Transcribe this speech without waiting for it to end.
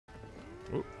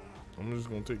Oh, I'm just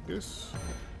gonna take this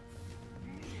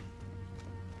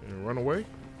and run away.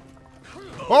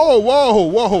 Oh, whoa,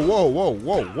 whoa, whoa, whoa,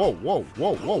 whoa, whoa, whoa,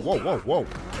 whoa, whoa, whoa, whoa, whoa,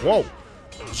 whoa.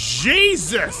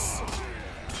 Jesus!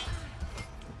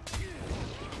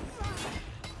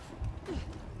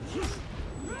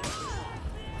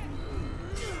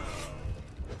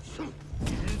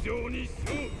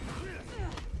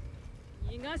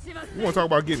 You want to talk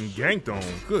about getting ganked on?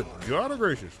 Good God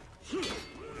gracious.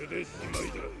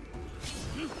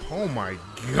 Oh my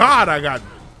God, I got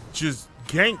just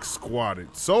gank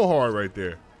squatted so hard right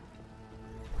there.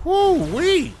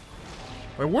 Whoo-wee.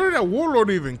 Like, where did that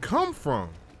warlord even come from?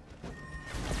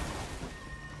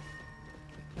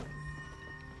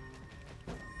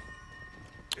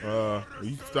 Will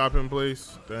you stop him,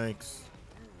 please? Thanks.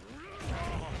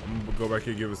 I'm gonna go back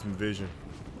here and give us some vision.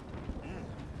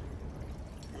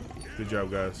 Good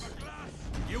job, guys.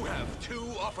 You have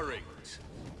 2 offerings.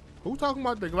 Who talking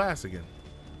about the glass again?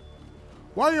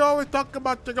 Why you always talking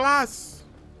about the glass?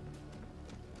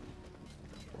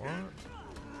 What?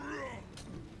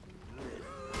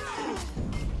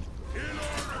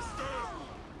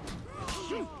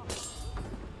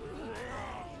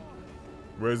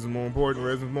 Res is more important.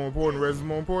 Res is more important. Res is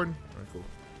more important. All right, cool.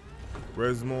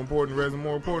 Res is more important. Res is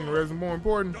more important. Res is more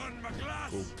important.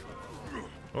 Cool.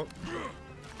 Oh.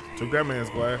 Took that man's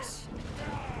glass.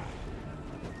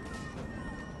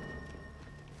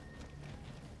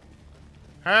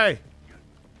 Hey!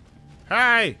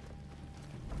 Hey!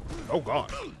 Oh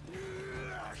God!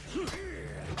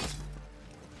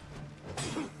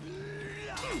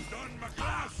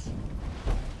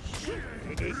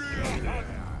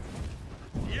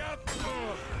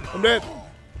 I'm dead.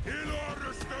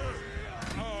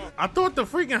 I thought the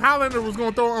freaking Highlander was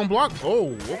gonna throw unblocked.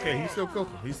 Oh, okay. He still killed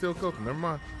him. He still killed him. Never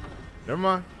mind. Never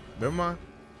mind. Never mind.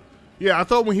 Yeah, I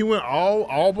thought when he went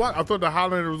all block, I thought the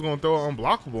Highlander was gonna throw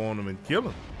unblockable on him and kill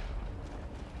him.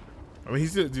 I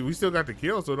mean, we still got the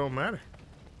kill, so it don't matter.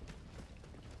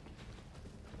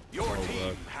 Your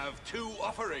team have 2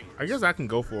 offerings. I guess I can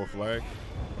go for a flag.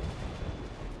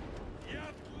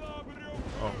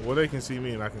 Oh, well, they can see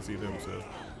me and I can see them, so.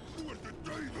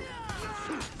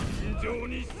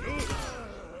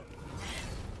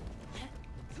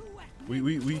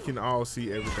 We can all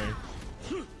see everything.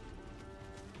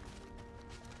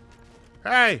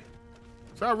 Hey!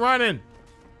 Stop running!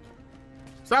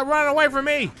 Stop running away from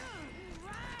me!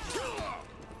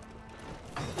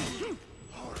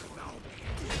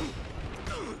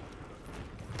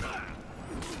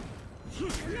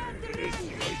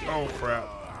 Oh crap.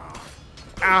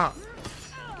 Ah!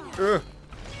 Ugh.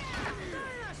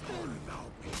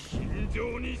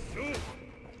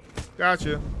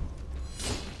 Gotcha.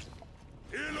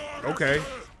 Okay.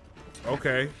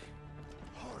 Okay.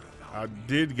 I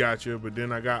did gotcha, but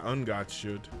then I got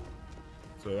ungotcha'd.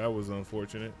 So that was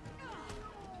unfortunate.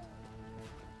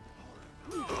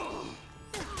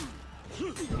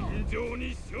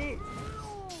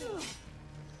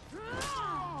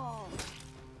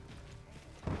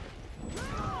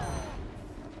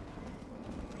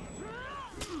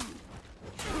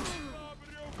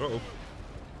 Uh-oh.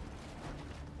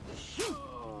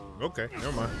 Okay,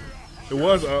 never mind. It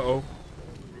was uh-oh.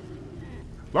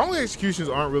 Long executions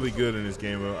aren't really good in this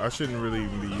game, though. I shouldn't really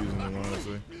even be using them,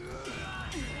 honestly.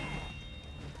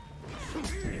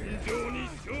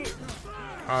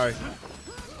 Hi.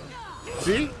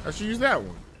 See? I should use that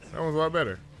one. That one's a lot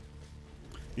better.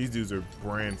 These dudes are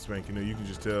brand spanking new. You can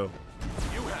just tell.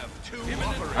 You have 2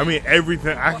 offerings. I mean,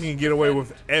 everything. I can get away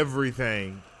with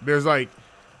everything. There's like,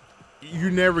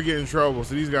 you never get in trouble.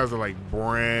 So these guys are like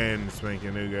brand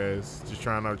spanking new guys. Just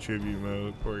trying out tribute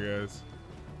mode. Poor guys.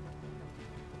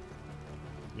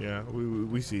 Yeah,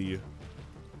 we see you.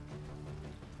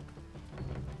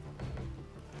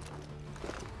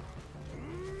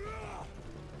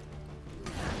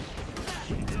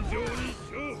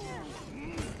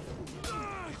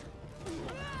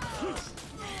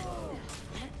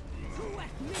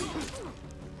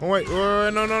 Oh wait,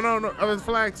 no, other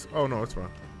flags. Oh no, it's fine.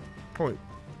 Oh wait,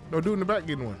 no, dude in the back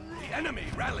getting one. The enemy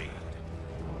rallied.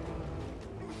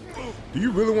 Do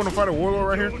you really want to fight a warlord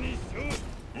right here?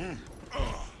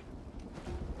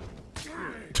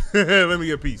 Let me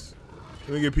get peace.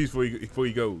 Let me get peace before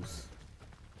he goes.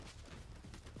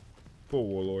 Poor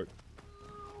warlord.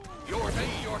 Your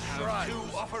have 2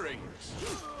 offerings.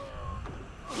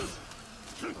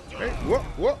 Hey,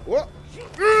 what?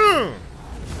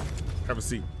 Have a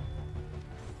seat.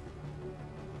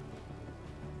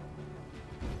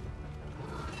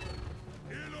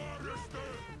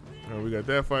 Now we got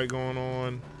that fight going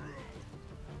on.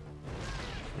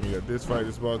 We got this fight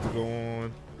that's about to go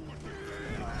on.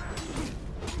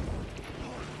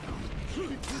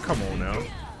 Come on now. You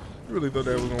really thought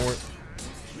that was gonna work?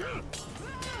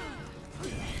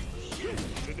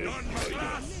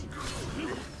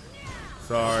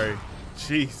 Sorry.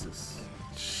 Jesus.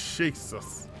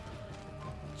 Jesus.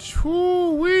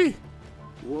 Choo-wee.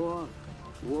 War.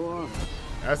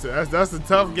 That's a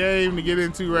tough game to get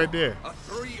into right there. A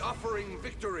 3-offering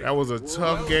victory. That was a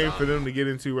tough game for them to get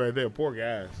into right there. Poor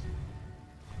guys.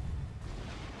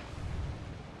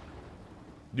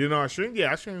 You know I stream?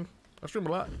 Yeah, I stream a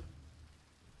lot.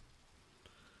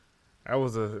 That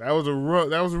was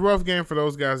a rough game for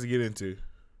those guys to get into.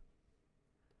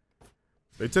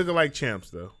 They took it like champs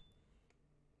though.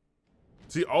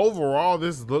 See, overall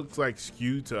this looks like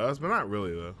skewed to us, but not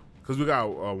really though. Because we got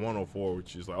 104,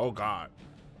 which is like, oh God.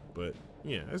 But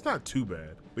yeah, it's not too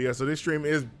bad. But yeah, so this stream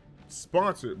is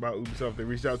sponsored by Ubisoft. They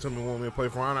reached out to me and wanted me to play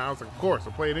For Honor. I was like, of course,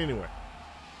 I'll play it anyway.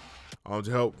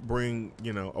 To help bring,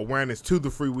 you know, awareness to the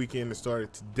free weekend that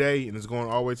started today and is going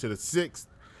all the way to the 6th.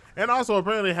 And also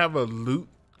apparently have a loot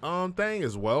thing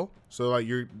as well. So like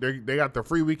they got the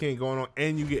free weekend going on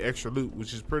and you get extra loot,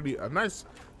 which is a nice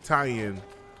tie-in.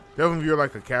 Definitely if you're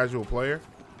like a casual player.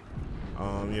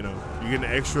 You know, you're getting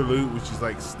extra loot, which is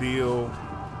like steel,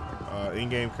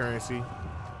 in-game currency.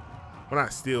 Well,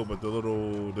 not steel, but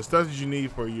the stuff that you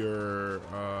need for your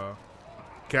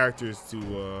characters to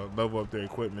level up their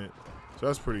equipment. So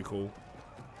that's pretty cool.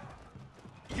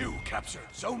 You captured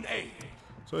Zone A.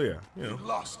 So yeah, you know, You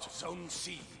lost Zone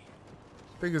C.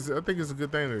 I think it's a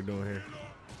good thing they're doing here.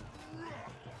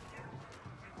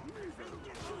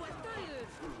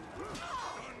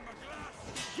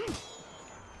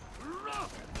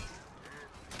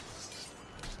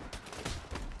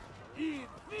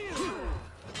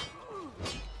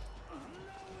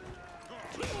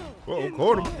 Whoa,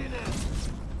 caught him.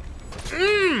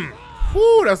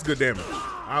 Whoo, that's good damage.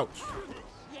 Ouch.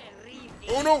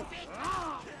 Oh no.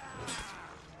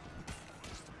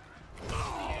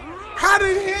 How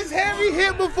did his heavy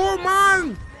hit before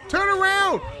mine? Turn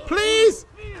around, please,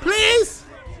 please.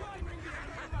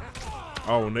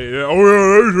 Oh, yeah, they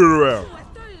turn around.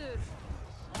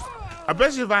 I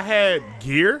bet you if I had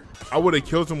gear, I would have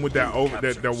killed him with that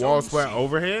wall splat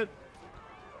overhead.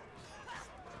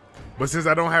 But since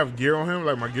I don't have gear on him,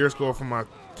 like my gear score for my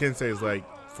Kensei is like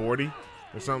 40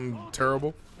 or something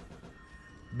terrible,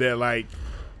 that like,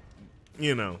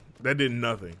 you know, that did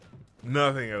nothing.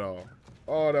 Nothing at all.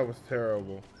 Oh, that was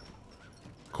terrible.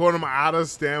 Caught him out of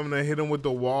stamina, hit him with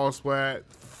the wall splat,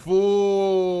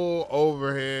 full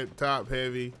overhead, top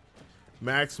heavy,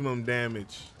 maximum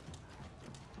damage.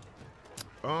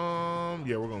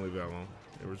 Yeah, we're gonna leave that alone.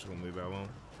 Yeah, we're just gonna leave that alone.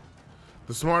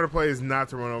 The smarter play is not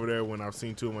to run over there when I've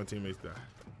seen 2 of my teammates die.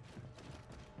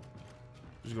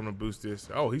 Just gonna boost this.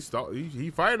 Oh, he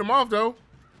fired him off though.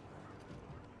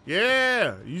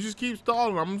 Yeah, you just keep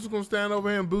stalling. I'm just gonna stand over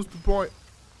here and boost the point.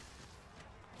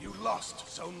 You lost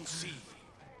Zone C.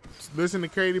 Listen to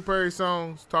Katy Perry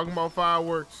songs, talking about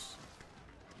fireworks.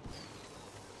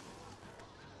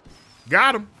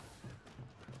 Got him.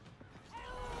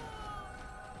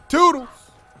 Toodles.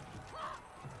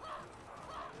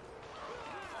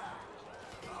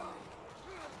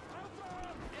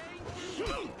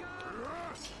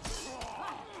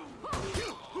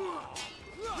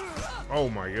 Oh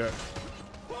my God.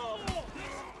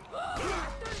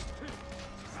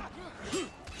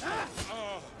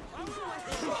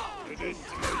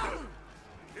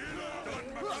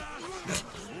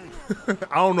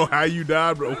 I don't know how you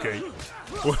died, but okay.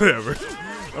 Whatever.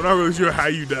 I'm not really sure how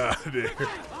you died there.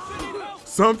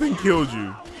 Something killed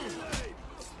you.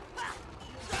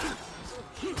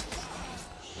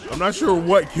 I'm not sure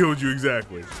what killed you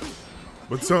exactly,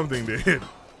 but something did.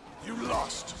 You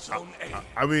lost Zone A.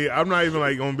 I mean, I'm not even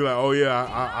like gonna be like, oh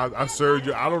yeah, I served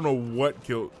you. I don't know what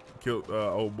killed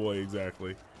old boy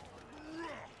exactly.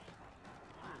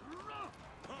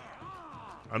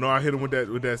 I know I hit him with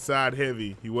that side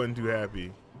heavy. He wasn't too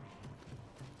happy.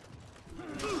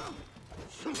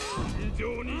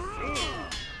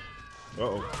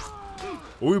 Uh-oh.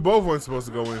 Well, we both weren't supposed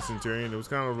to go in Centurion. It was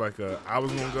kind of like I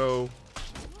was gonna go.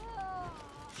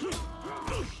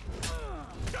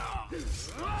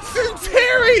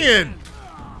 Centurion!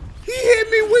 He hit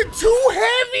me with 2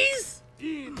 heavies?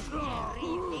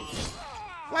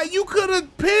 Like you could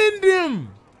have pinned him.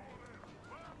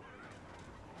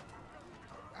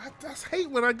 I just hate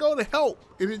when I go to help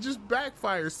and it just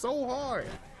backfires so hard.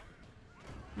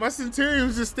 My Centurion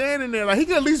was just standing there like he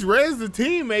could at least res the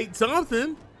teammate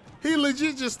something. He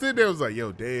legit just stood there and was like,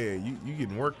 yo, Dad, you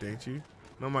getting worked, ain't you?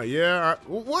 And I'm like, yeah.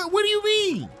 What do you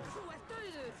mean?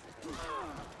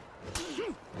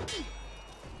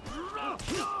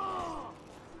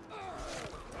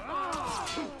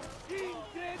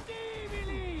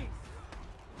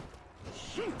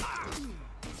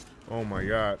 Oh my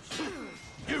God.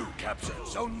 You captured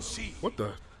Zone C. What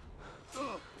the?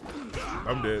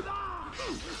 I'm dead.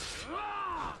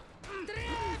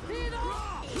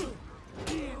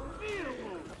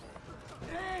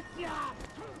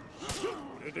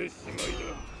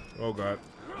 Oh God.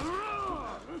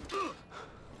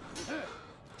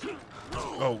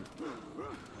 Oh.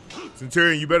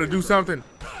 Centurion, you better do something.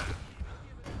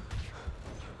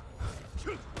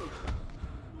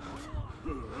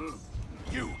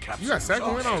 You got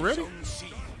second win already?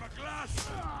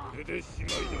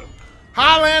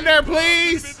 Highlander,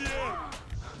 please!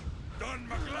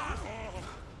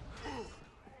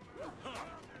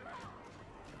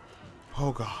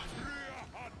 Oh God.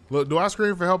 Look, do I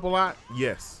scream for help a lot?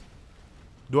 Yes.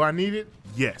 Do I need it?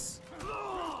 Yes.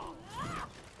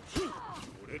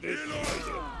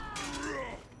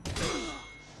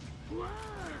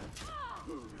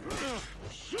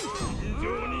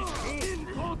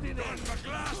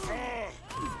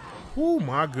 Oh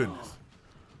my goodness.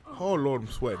 Oh Lord, I'm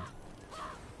sweating.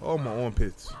 Oh, my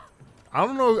armpits. I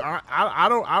don't know. I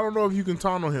don't know if you can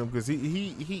taunt on him because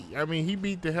I mean he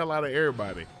beat the hell out of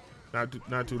everybody not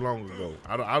too long ago.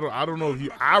 I don't know if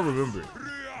you. I remember it.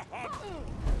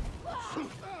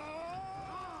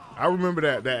 I remember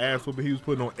that ass whooping he was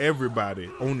putting on everybody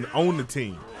on the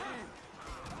team.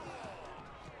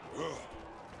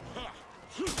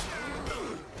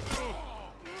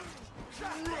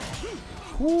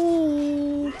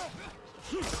 Ooh.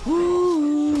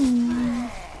 Ooh.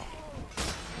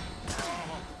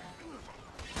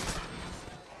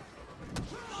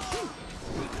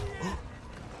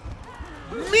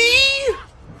 Me?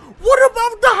 What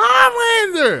about the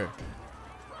Highlander?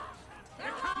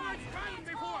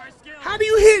 How do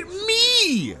you hit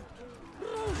me?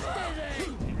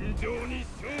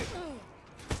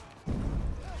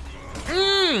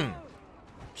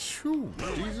 Phew,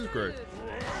 Jesus Christ.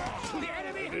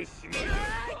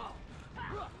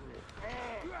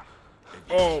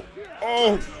 Oh,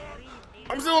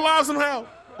 I'm still alive somehow.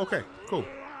 Okay, cool.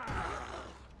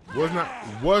 Was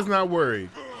not worried.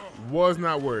 Was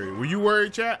not worried. Were you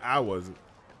worried, chat? I wasn't.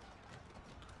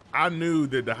 I knew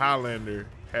that the Highlander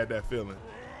had that feeling.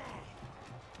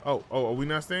 Oh, are we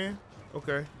not staying?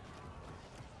 Okay.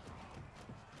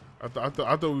 I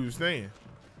thought we were staying.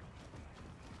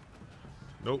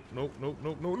 Nope.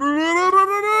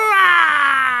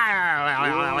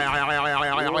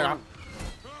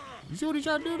 You see what he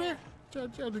tried to do there?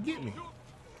 Tried to get me.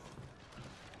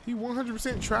 He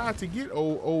 100% tried to get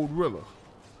old Rilla.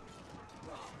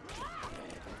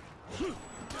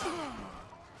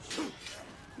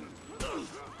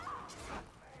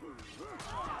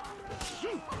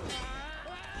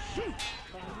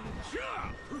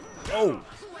 Oh,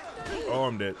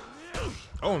 I'm dead.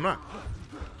 Oh, I'm not.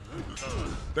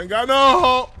 Thank God,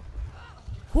 no.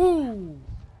 Whoo.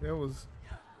 That's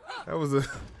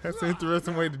an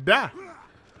interesting way to die.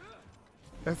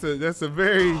 That's a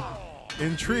very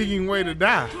intriguing way to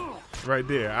die, right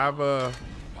there. I've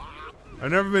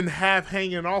never been half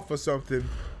hanging off of something,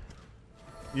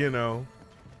 you know.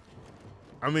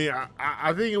 I mean,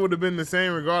 I think it would have been the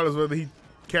same regardless whether he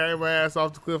carried my ass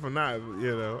off the cliff or not.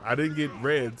 You know, I didn't get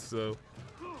reds, so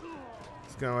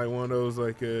it's kind of like one of those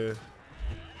like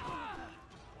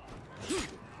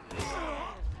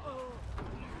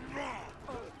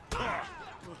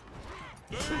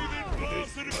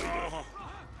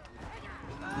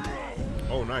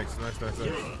Oh, nice.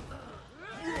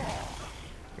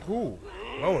 Ooh,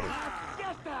 loaded.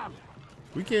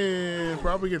 We can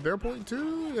probably get their point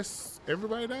too. Yes,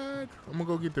 everybody died. I'm gonna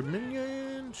go get the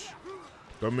minions.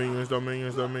 Dominions.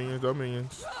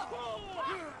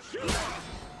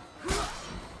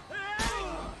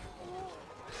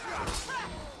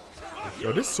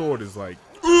 Yo, this sword is like,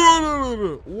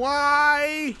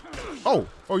 why? Oh,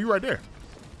 you right there.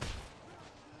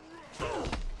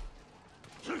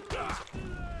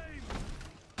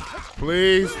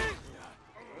 Please.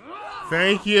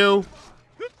 Thank you.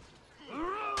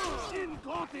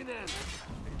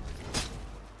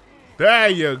 There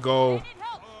you go.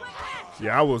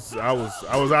 Yeah, I was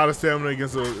out of stamina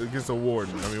against a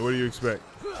warden. I mean, what do you expect?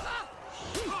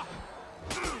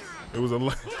 It was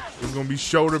gonna be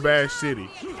shoulder bash city.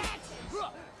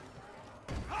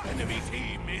 Enemy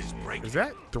team is breaking. Is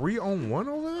that 3-on-1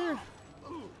 over there?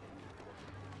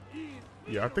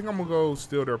 Yeah, I think I'm gonna go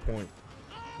steal their point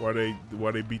while they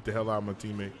beat the hell out of my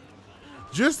teammate,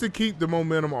 just to keep the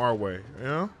momentum our way.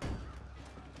 You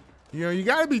know, you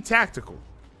gotta be tactical.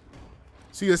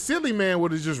 See, a silly man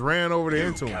would have just ran over there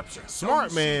into him.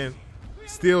 Smart man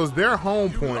steals their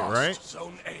home point, right?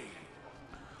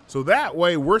 So that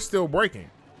way we're still breaking.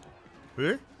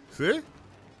 See?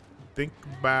 think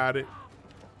about it.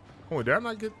 Oh, did I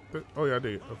not get the, oh yeah, I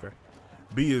did. Okay.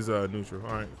 B is neutral.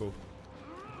 All right, cool.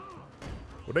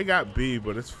 Well, they got B,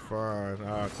 but it's fine.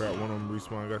 Ah, crap. One of them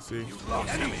respawn. I got C.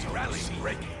 Enemy rally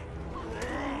breaking.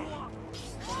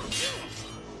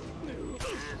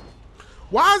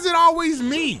 Why is it always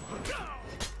me?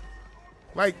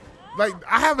 Like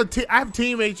I have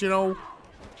teammates, you know.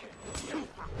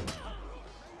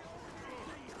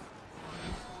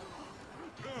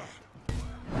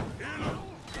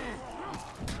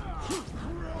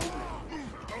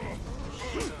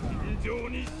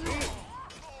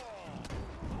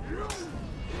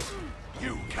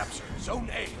 You captured Zone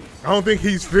A. I don't think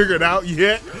he's figured out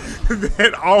yet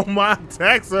that all my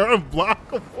attacks are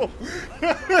unblockable.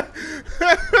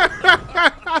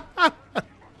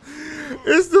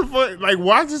 It's the fun, like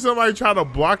watching somebody try to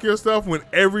block your stuff when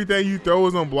everything you throw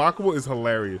is unblockable is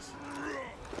hilarious.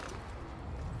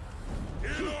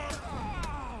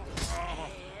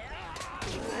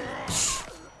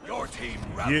 Your team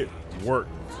rallied. Get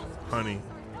worked, honey.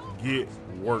 Get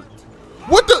worked.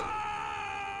 What the?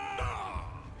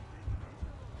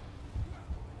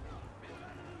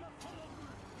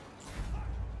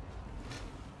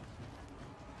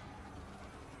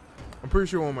 I'm pretty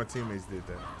sure one of my teammates did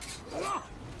that.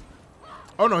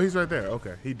 Oh no, he's right there.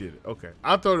 Okay, he did it. Okay,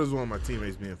 I thought it was one of my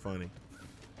teammates being funny.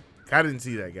 I didn't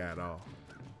see that guy at all.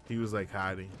 He was like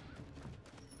hiding.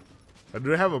 Do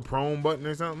they have a prone button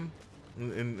or something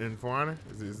in For Honor?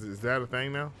 Is that a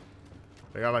thing now?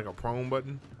 They got like a prone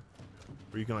button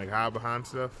where you can like hide behind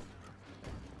stuff.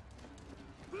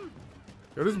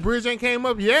 Yo, this bridge ain't came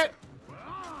up yet.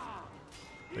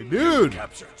 Like, dude.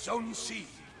 Captured Zone C.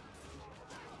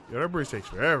 Yo, that bridge takes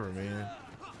forever, man.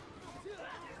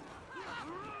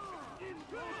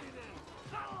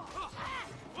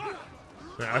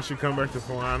 I should come back to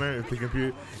For Honor if the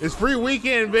computer. It's free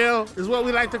weekend, Bill. It's what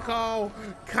we like to call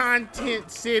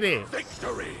Content City.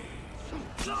 Victory.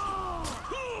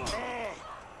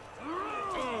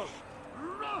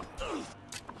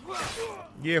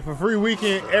 Yeah, for free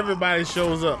weekend, everybody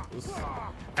shows up.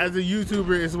 As a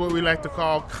YouTuber, it's what we like to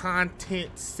call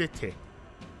Content City.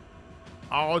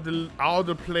 All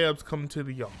the plebs come to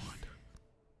the yard.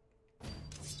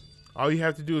 All you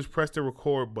have to do is press the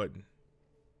record button.